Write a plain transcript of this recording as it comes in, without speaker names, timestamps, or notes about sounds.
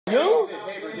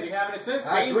you have an assist?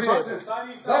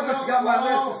 Douglas got my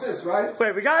last assist, right?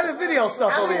 Wait, we got the video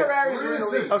stuff over here.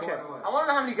 Okay. I want to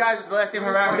know how many guys with the last name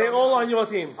Harari. They're all on your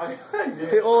team.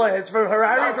 They all on. It's for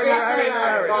Harari, for Harari, and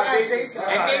Harari.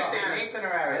 Nathan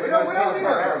Harari.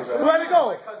 Who had to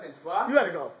go? You had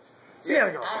to go. You had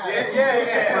to go.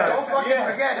 Yeah. Don't fucking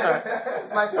forget it.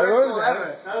 It's my first goal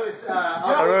ever. I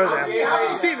wrote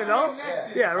that. Steven, no?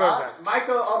 Yeah, I wrote that.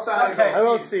 Michael also had to go. I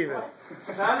wrote Steven.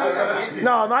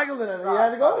 No, Michael didn't. You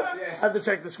had to go? I have to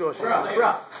check the score sheet. Bro.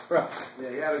 Yeah,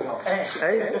 you had to go. Hey.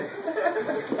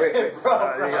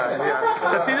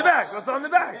 Let's see the back. What's on the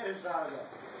back?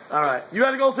 All right. You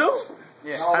had to go too?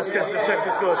 Yeah. Let's get to check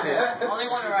the score sheet. Only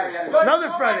one Harari.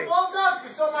 Another Freddie. You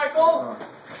saw my goal?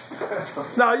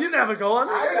 No, you never go on.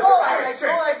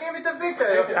 I gave it to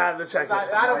Victor. I have to check it.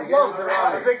 I don't blow.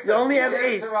 You only had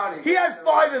 8. He had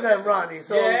 5 of them, Ronnie.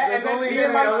 So there's only me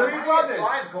and my 3 brothers.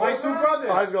 My 2 brothers.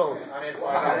 5 goals.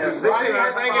 Listen,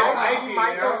 I think it's Nike.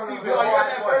 Michael, Steve,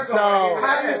 No.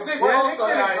 had an assist also,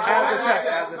 guys. I have to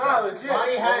check.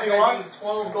 Ronnie had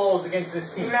 12 goals against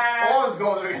this team. All his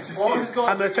goals against this team.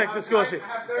 I'm going to check the score sheet.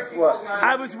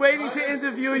 I was waiting to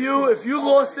interview you. If you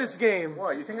lost this game,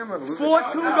 What, you think I'm going to lose?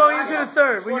 4-2 going into the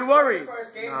third. Were you worried? No.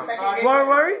 Weren't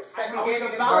worried? But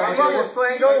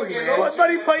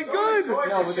he played good.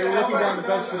 No, but they were looking down the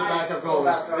bench for the backup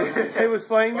goalie. He was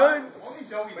playing good.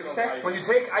 When you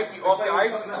take Ike off the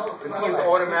ice, the team's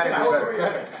automatically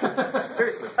better.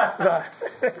 Seriously.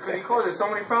 Because he causes so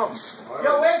many problems.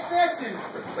 Yo, where's Nesson?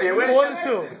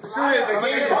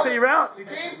 4-2. So you're out?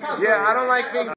 Yeah, I don't like being